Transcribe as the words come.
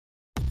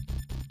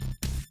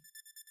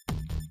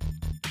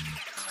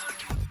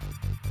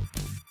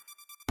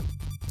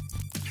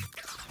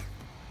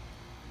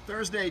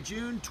Thursday,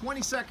 June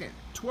 22nd,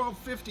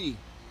 12:50,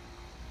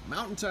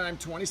 Mountain Time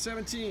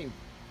 2017.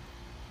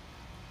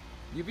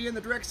 UV in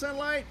the direct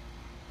sunlight,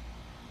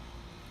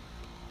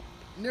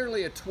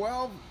 nearly a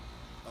 12,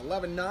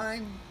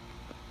 11.9,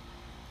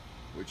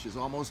 which is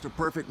almost a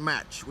perfect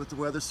match with the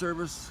weather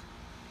service.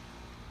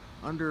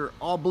 Under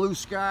all blue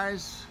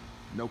skies,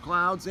 no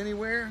clouds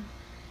anywhere.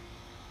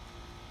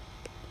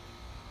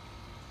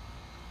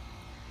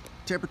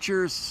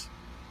 Temperatures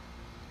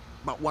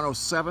about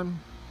 107.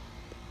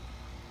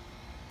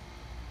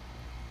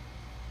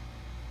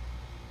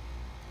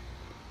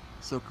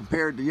 So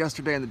compared to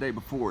yesterday and the day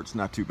before, it's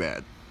not too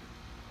bad.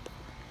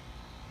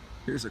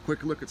 Here's a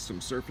quick look at some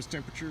surface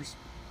temperatures.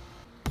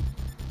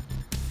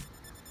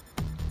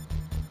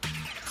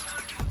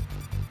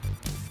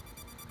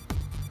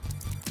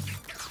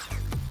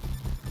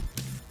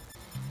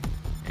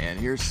 And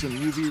here's some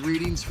UV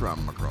readings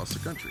from across the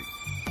country.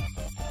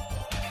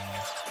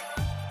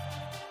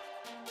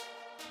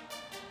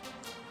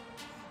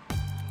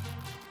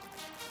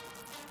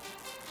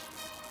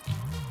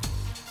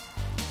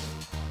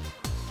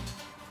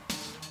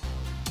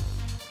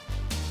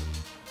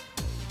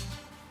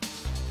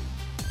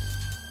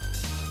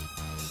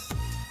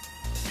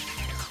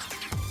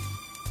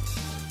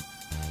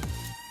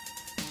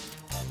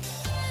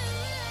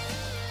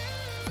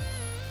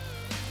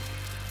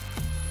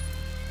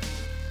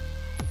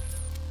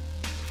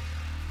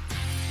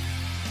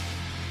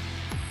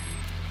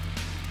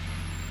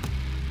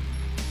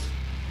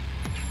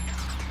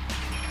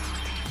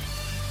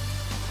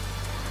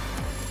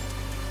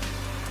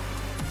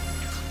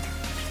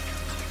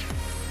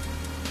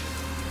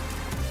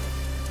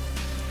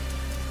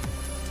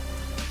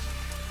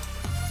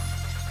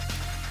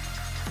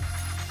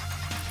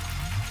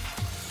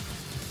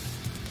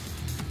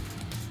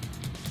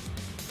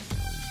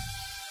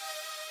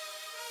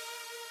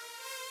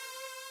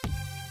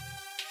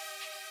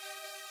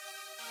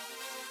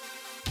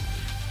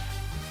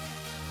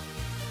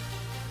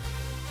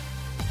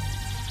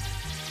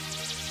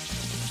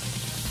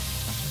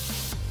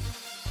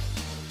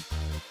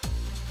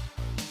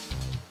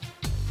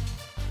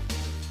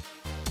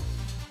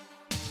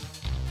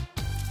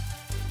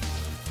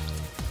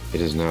 It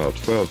is now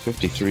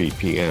 12:53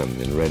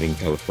 p.m. in Redding,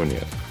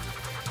 California.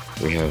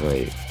 We have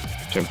a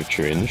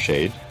temperature in the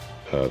shade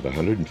of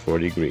 104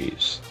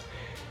 degrees.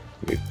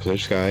 We have clear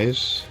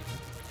skies,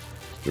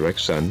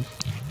 direct sun,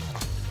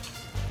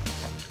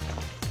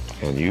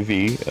 and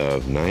UV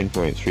of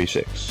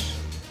 9.36.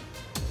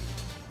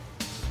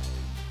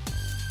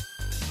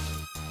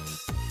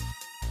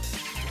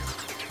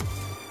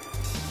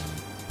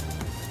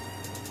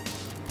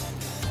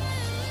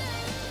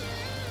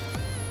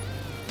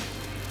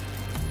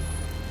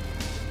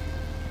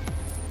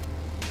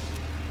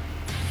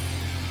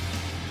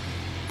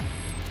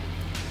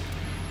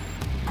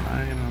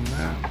 On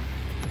that.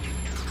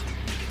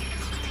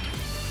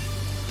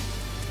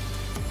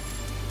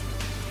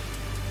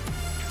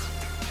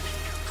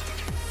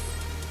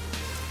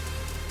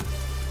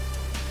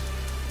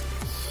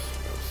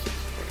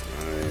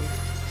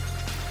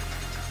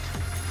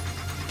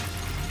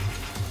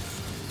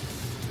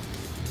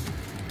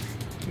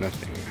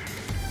 Nothing,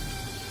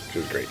 which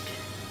is great.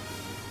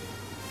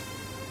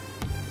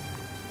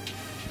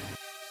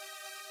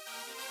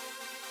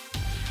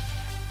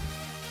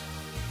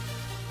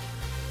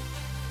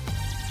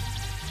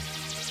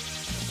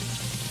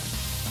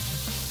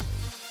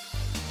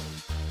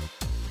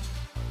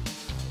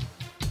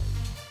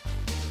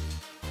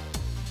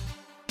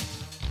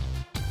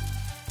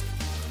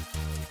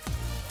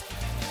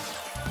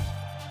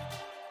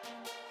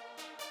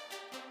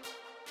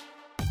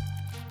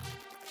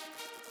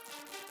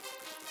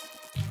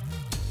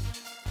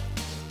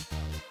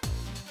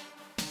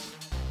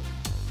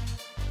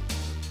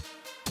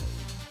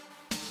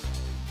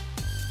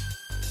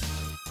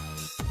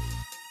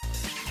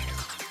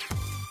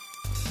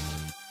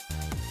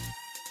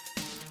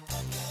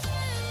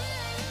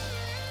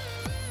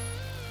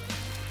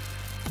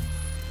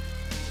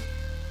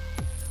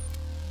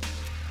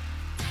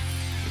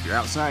 If you're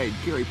outside,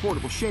 carry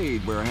portable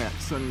shade, wear a hat,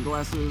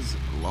 sunglasses,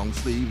 long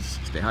sleeves,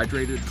 stay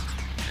hydrated,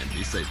 and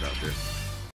be safe out there.